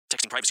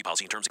Texting privacy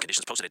policy and terms and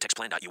conditions posted at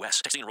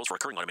textplan.us. Texting enrolls for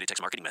recurring automated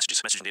text marketing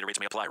messages. Message and data rates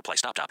may apply. Reply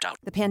STOP, opt out.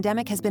 The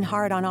pandemic has been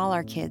hard on all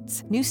our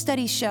kids. New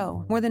studies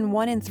show more than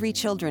 1 in 3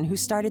 children who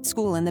started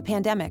school in the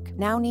pandemic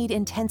now need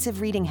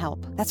intensive reading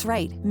help. That's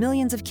right.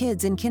 Millions of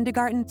kids in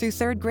kindergarten through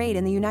 3rd grade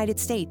in the United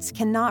States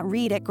cannot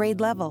read at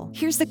grade level.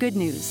 Here's the good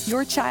news.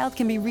 Your child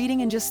can be reading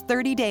in just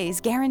 30 days,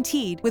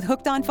 guaranteed, with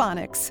Hooked on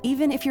Phonics.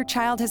 Even if your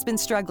child has been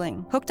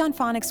struggling, Hooked on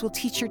Phonics will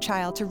teach your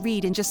child to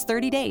read in just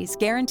 30 days,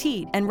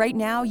 guaranteed. And right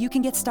now, you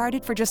can get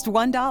started for just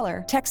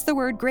 $1. Text the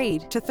word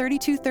GRADE to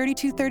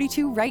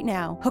 323232 right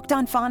now. Hooked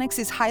on Phonics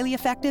is highly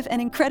effective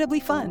and incredibly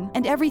fun.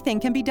 And everything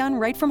can be done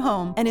right from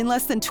home and in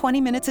less than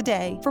 20 minutes a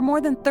day. For more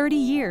than 30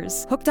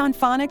 years, Hooked on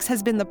Phonics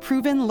has been the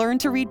proven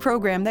learn-to-read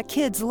program that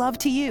kids love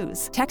to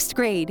use. Text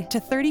GRADE to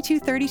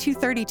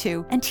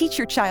 323232 and teach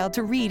your child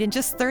to read in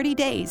just 30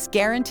 days,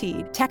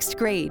 guaranteed. Text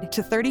GRADE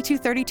to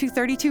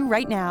 323232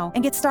 right now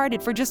and get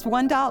started for just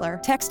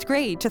 $1. Text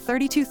GRADE to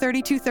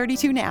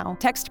 323232 now.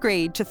 Text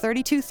GRADE to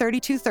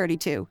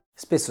 323232.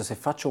 Spesso se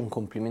faccio un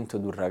complimento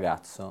ad un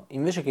ragazzo,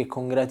 invece che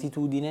con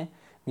gratitudine,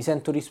 mi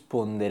sento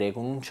rispondere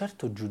con un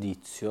certo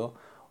giudizio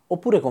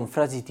oppure con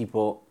frasi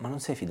tipo «ma non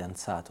sei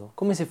fidanzato?»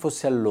 Come se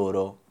fosse a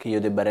loro che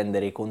io debba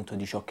rendere conto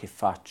di ciò che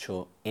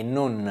faccio e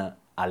non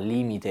al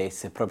limite,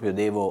 se proprio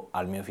devo,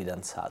 al mio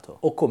fidanzato.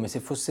 O come se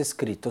fosse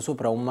scritto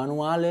sopra un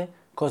manuale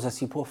cosa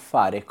si può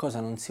fare e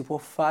cosa non si può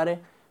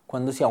fare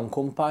quando si ha un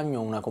compagno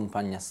o una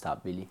compagna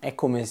stabili. È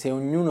come se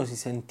ognuno si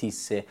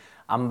sentisse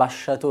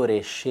ambasciatore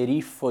e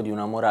sceriffo di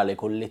una morale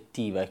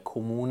collettiva e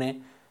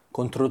comune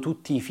contro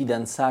tutti i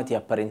fidanzati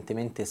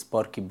apparentemente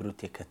sporchi,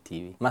 brutti e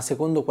cattivi. Ma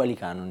secondo quali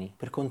canoni?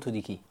 Per conto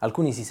di chi?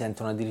 Alcuni si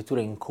sentono addirittura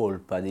in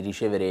colpa di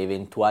ricevere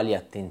eventuali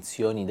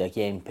attenzioni da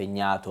chi è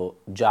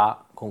impegnato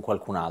già con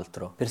qualcun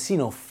altro,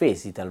 persino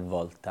offesi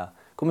talvolta,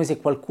 come se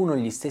qualcuno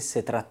gli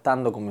stesse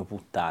trattando come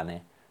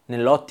puttane,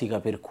 nell'ottica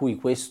per cui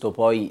questo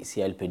poi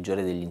sia il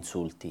peggiore degli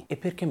insulti. E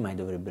perché mai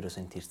dovrebbero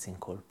sentirsi in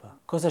colpa?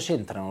 Cosa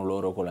c'entrano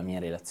loro con la mia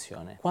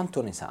relazione?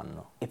 Quanto ne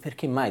sanno? E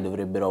perché mai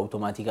dovrebbero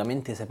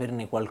automaticamente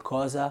saperne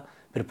qualcosa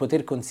per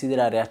poter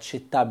considerare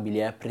accettabili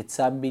e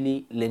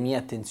apprezzabili le mie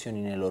attenzioni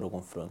nei loro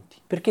confronti?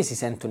 Perché si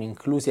sentono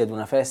inclusi ad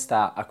una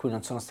festa a cui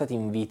non sono stati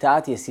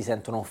invitati e si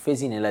sentono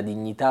offesi nella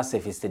dignità se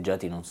i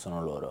festeggiati non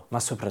sono loro? Ma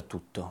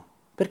soprattutto,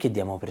 perché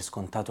diamo per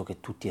scontato che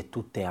tutti e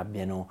tutte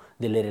abbiano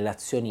delle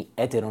relazioni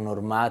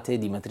eteronormate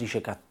di matrice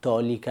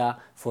cattolica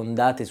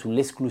fondate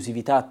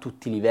sull'esclusività a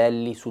tutti i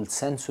livelli, sul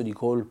senso di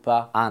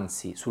colpa,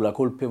 anzi sulla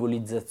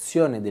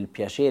colpevolizzazione del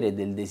piacere e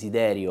del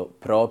desiderio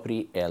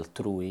propri e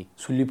altrui,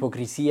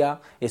 sull'ipocrisia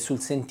e sul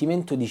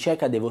sentimento di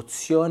cieca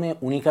devozione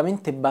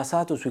unicamente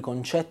basato sui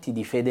concetti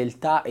di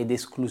fedeltà ed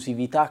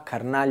esclusività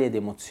carnale ed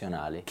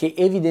emozionale, che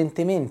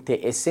evidentemente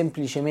e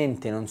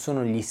semplicemente non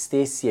sono gli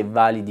stessi e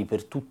validi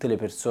per tutte le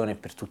persone e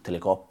per tutte le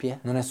coppie?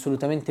 Non è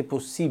assolutamente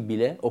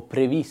possibile o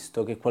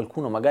previsto che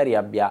qualcuno magari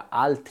abbia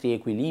altri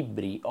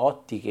equilibri,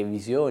 ottiche,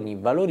 visioni,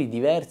 valori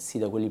diversi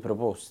da quelli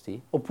proposti?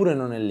 Oppure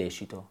non è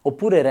lecito?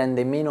 Oppure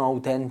rende meno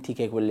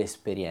autentiche quelle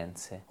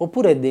esperienze?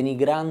 Oppure è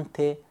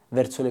denigrante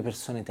verso le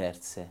persone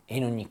terze? E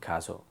in ogni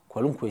caso,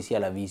 qualunque sia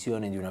la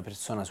visione di una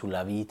persona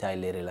sulla vita e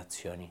le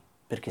relazioni,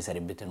 perché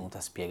sarebbe tenuta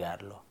a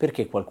spiegarlo?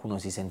 Perché qualcuno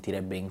si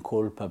sentirebbe in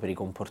colpa per i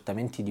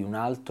comportamenti di un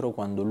altro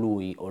quando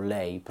lui o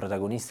lei,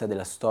 protagonista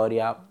della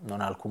storia,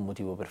 non ha alcun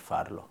motivo per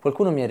farlo?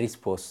 Qualcuno mi ha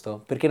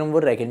risposto: perché non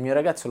vorrei che il mio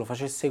ragazzo lo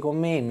facesse con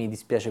me e mi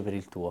dispiace per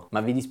il tuo.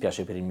 Ma vi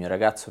dispiace per il mio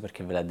ragazzo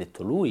perché ve l'ha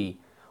detto lui?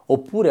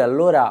 Oppure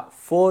allora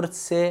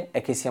forse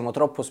è che siamo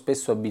troppo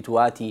spesso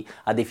abituati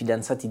a dei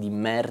fidanzati di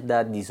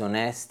merda,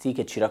 disonesti,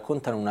 che ci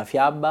raccontano una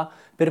fiaba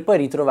per poi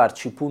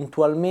ritrovarci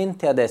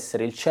puntualmente ad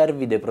essere il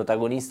cervide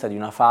protagonista di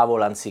una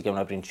favola anziché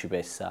una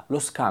principessa. Lo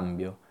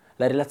scambio,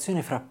 la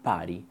relazione fra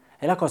pari,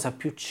 è la cosa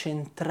più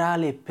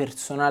centrale e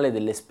personale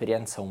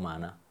dell'esperienza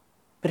umana.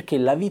 Perché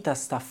la vita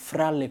sta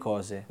fra le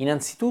cose.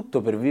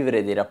 Innanzitutto, per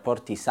vivere dei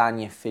rapporti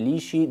sani e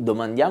felici,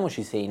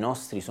 domandiamoci se i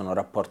nostri sono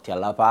rapporti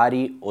alla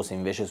pari o se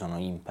invece sono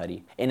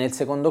impari. E nel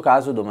secondo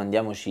caso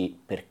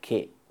domandiamoci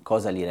perché,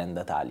 cosa li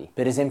renda tali.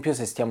 Per esempio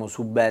se stiamo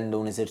subendo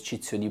un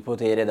esercizio di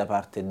potere da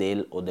parte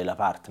del o della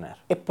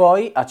partner. E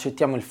poi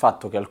accettiamo il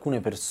fatto che alcune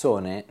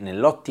persone,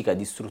 nell'ottica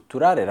di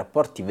strutturare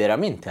rapporti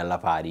veramente alla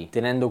pari,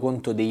 tenendo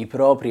conto dei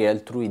propri e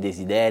altrui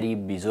desideri,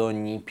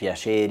 bisogni,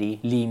 piaceri,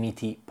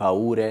 limiti,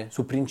 paure,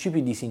 su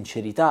principi di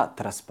sincerità,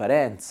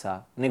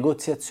 trasparenza,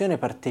 negoziazione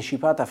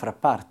partecipata fra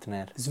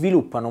partner,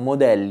 sviluppano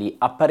modelli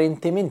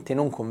apparentemente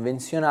non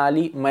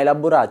convenzionali ma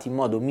elaborati in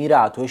modo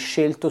mirato e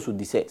scelto su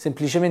di sé,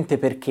 semplicemente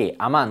perché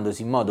amandosi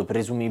in modo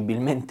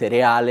presumibilmente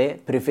reale,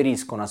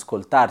 preferiscono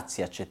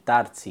ascoltarsi,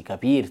 accettarsi,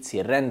 capirsi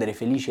e rendere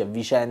felici a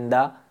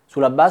vicenda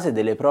sulla base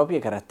delle proprie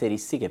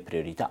caratteristiche e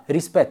priorità,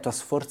 rispetto a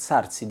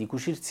sforzarsi di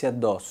cucirsi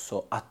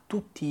addosso a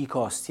tutti i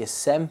costi e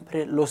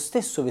sempre lo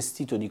stesso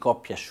vestito di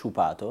coppia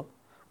sciupato,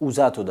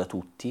 usato da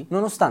tutti,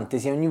 nonostante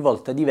sia ogni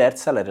volta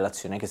diversa la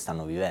relazione che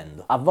stanno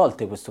vivendo. A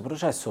volte questo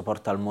processo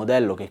porta al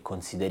modello che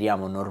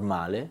consideriamo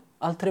normale,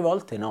 altre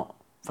volte no.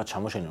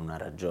 Facciamocene una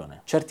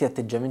ragione. Certi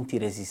atteggiamenti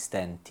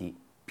resistenti,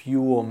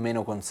 più o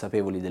meno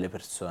consapevoli delle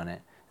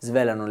persone,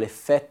 svelano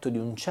l'effetto di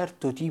un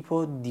certo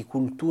tipo di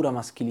cultura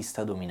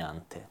maschilista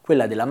dominante,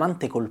 quella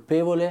dell'amante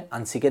colpevole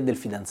anziché del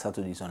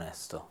fidanzato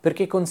disonesto,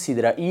 perché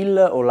considera il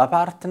o la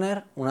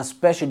partner una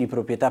specie di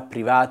proprietà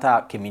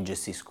privata che mi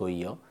gestisco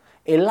io,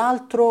 e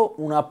l'altro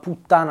una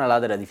puttana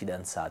ladra di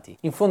fidanzati.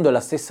 In fondo è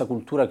la stessa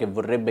cultura che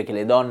vorrebbe che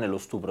le donne lo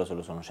stupro se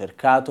lo sono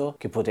cercato,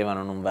 che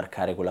potevano non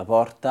varcare quella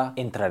porta,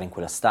 entrare in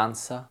quella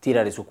stanza,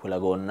 tirare su quella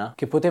gonna,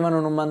 che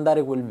potevano non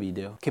mandare quel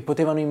video, che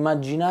potevano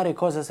immaginare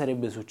cosa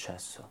sarebbe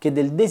successo, che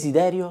del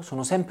desiderio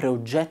sono sempre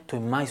oggetto e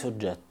mai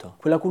soggetto.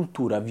 Quella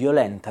cultura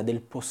violenta del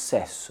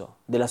possesso,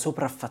 della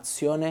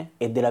sopraffazione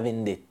e della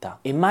vendetta,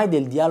 e mai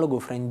del dialogo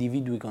fra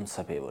individui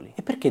consapevoli.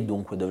 E perché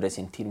dunque dovrei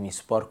sentirmi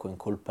sporco in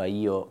colpa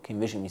io, che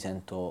invece mi sento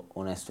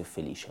onesto e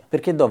felice?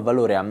 Perché do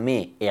valore a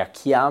me e a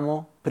chi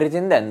amo,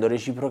 pretendendo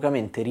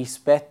reciprocamente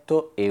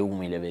rispetto e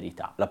umile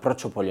verità.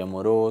 L'approccio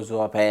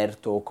poliamoroso,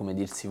 aperto o come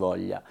dir si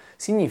voglia,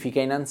 significa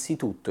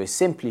innanzitutto e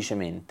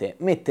semplicemente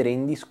mettere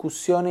in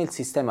discussione il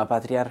sistema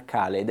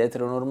patriarcale ed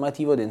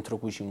eteronormativo dentro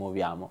cui ci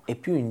muoviamo e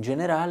più in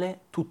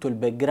generale tutto il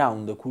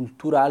background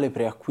culturale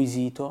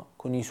preacquisito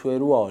con i suoi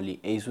ruoli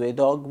e i suoi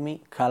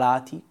dogmi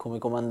calati come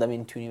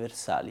comandamenti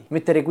universali.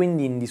 Mettere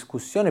quindi in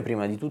discussione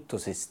prima di tutto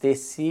se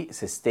stessi,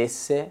 se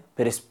stesse,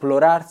 per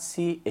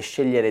esplorarsi e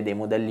scegliere dei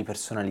modelli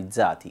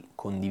personalizzati,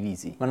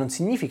 condivisi. Ma non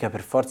significa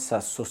per forza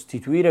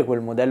sostituire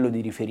quel modello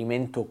di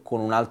riferimento con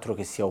un altro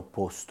che sia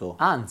opposto.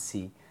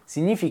 Anzi,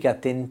 significa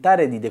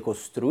tentare di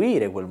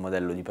decostruire quel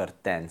modello di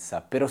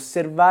partenza per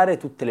osservare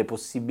tutte le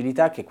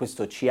possibilità che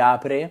questo ci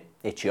apre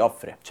e ci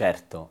offre.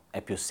 Certo,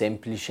 è più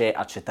semplice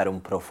accettare un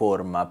pro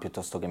forma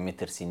piuttosto che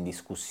mettersi in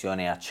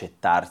discussione e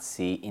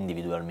accettarsi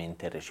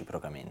individualmente e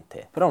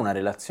reciprocamente. Però una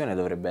relazione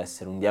dovrebbe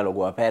essere un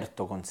dialogo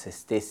aperto con se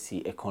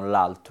stessi e con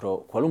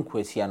l'altro,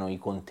 qualunque siano i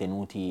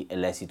contenuti e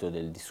l'esito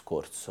del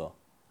discorso.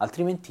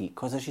 Altrimenti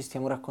cosa ci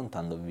stiamo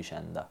raccontando a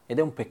vicenda? Ed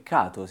è un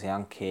peccato se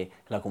anche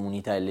la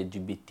comunità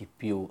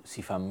LGBT+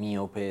 si fa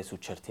miope su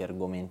certi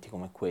argomenti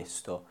come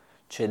questo,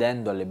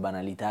 cedendo alle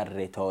banalità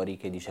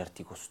retoriche di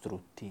certi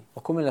costrutti.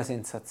 Ho come la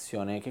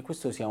sensazione che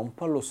questo sia un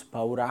po' lo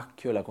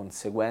spauracchio e la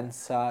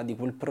conseguenza di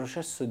quel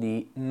processo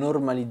di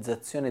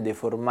normalizzazione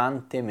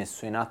deformante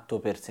messo in atto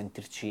per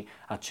sentirci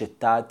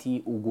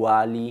accettati,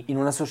 uguali, in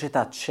una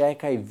società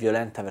cieca e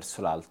violenta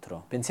verso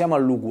l'altro. Pensiamo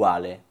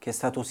all'uguale, che è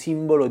stato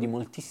simbolo di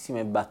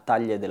moltissime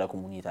battaglie della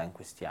comunità in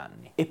questi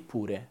anni.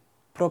 Eppure,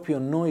 proprio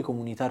noi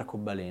comunità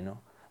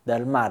arcobaleno,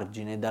 dal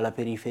margine, dalla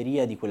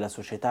periferia di quella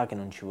società che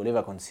non ci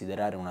voleva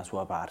considerare una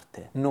sua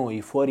parte,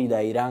 noi, fuori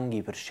dai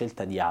ranghi per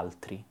scelta di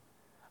altri,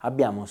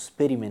 abbiamo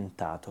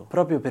sperimentato,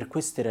 proprio per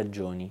queste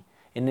ragioni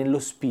e nello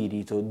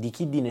spirito di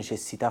chi di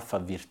necessità fa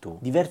virtù,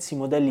 diversi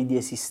modelli di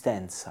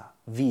esistenza,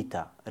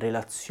 vita,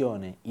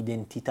 relazione,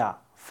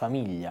 identità,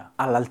 famiglia,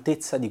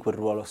 all'altezza di quel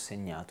ruolo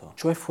assegnato,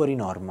 cioè fuori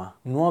norma,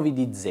 nuovi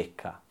di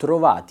zecca,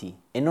 trovati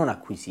e non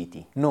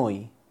acquisiti.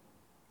 Noi,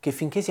 che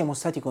finché siamo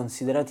stati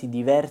considerati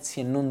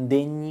diversi e non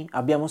degni,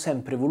 abbiamo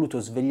sempre voluto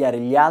svegliare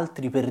gli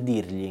altri per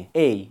dirgli: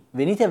 ehi,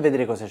 venite a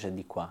vedere cosa c'è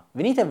di qua,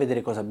 venite a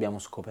vedere cosa abbiamo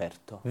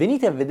scoperto,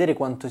 venite a vedere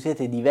quanto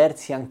siete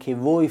diversi anche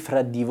voi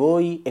fra di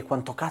voi e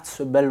quanto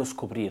cazzo è bello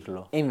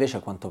scoprirlo. E invece a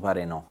quanto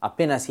pare no.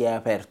 Appena si è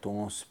aperto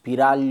uno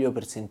spiraglio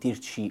per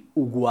sentirci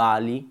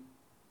uguali,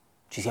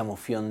 ci siamo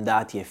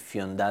fiondati e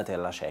fiondate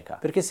alla cieca,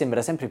 perché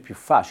sembra sempre più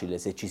facile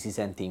se ci si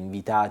sente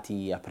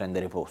invitati a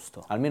prendere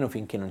posto, almeno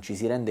finché non ci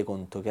si rende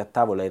conto che a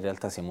tavola in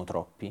realtà siamo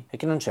troppi e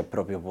che non c'è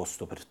proprio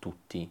posto per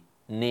tutti,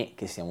 né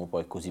che siamo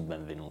poi così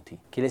benvenuti,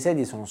 che le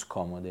sedie sono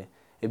scomode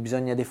e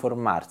bisogna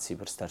deformarsi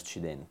per starci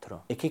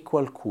dentro, e che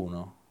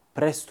qualcuno,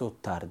 presto o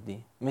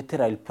tardi,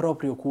 metterà il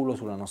proprio culo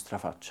sulla nostra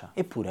faccia.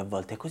 Eppure a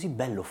volte è così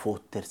bello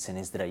fottersene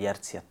e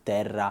sdraiarsi a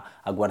terra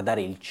a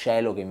guardare il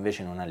cielo che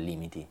invece non ha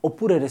limiti.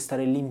 Oppure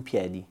restare lì in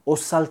piedi, o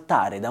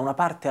saltare da una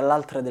parte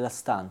all'altra della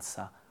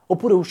stanza,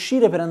 oppure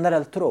uscire per andare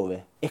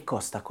altrove. E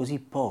costa così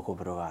poco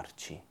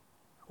provarci,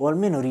 o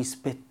almeno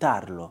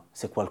rispettarlo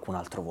se qualcun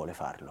altro vuole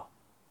farlo.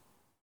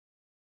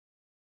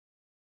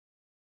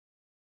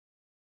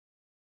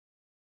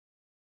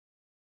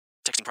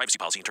 Texting privacy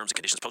policy and terms and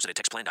conditions posted at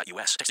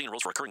textplan.us. Texting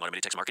enrolls for recurring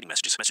automated text marketing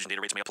messages. Message and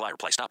data rates may apply.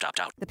 Reply stop to opt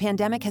out. The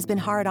pandemic has been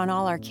hard on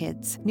all our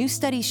kids. New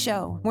studies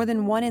show more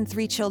than 1 in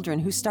 3 children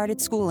who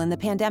started school in the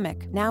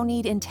pandemic now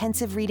need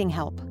intensive reading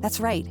help. That's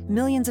right.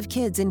 Millions of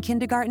kids in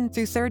kindergarten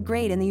through 3rd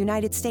grade in the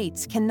United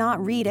States cannot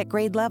read at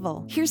grade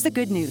level. Here's the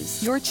good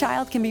news. Your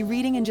child can be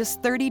reading in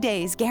just 30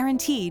 days,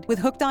 guaranteed, with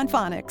Hooked on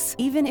Phonics.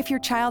 Even if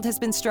your child has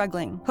been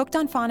struggling, Hooked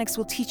on Phonics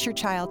will teach your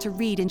child to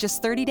read in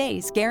just 30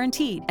 days,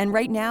 guaranteed. And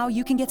right now,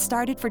 you can get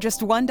started for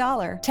just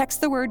 $1.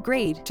 Text the word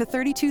GRADE to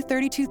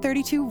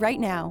 323232 right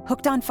now.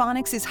 Hooked on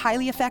Phonics is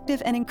highly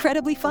effective and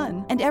incredibly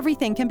fun, and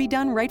everything can be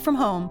done right from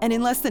home and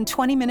in less than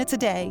 20 minutes a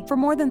day. For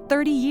more than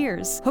 30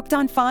 years, Hooked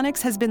on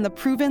Phonics has been the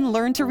proven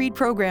learn-to-read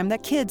program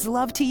that kids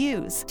love to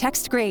use.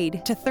 Text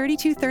GRADE to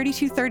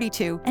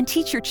 323232 and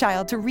teach your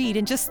child to read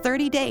in just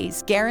 30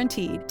 days,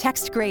 guaranteed.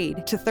 Text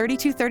GRADE to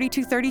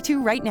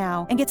 323232 right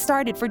now and get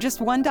started for just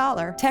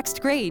 $1.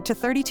 Text GRADE to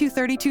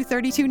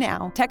 323232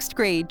 now. Text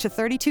GRADE to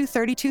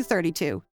 323232.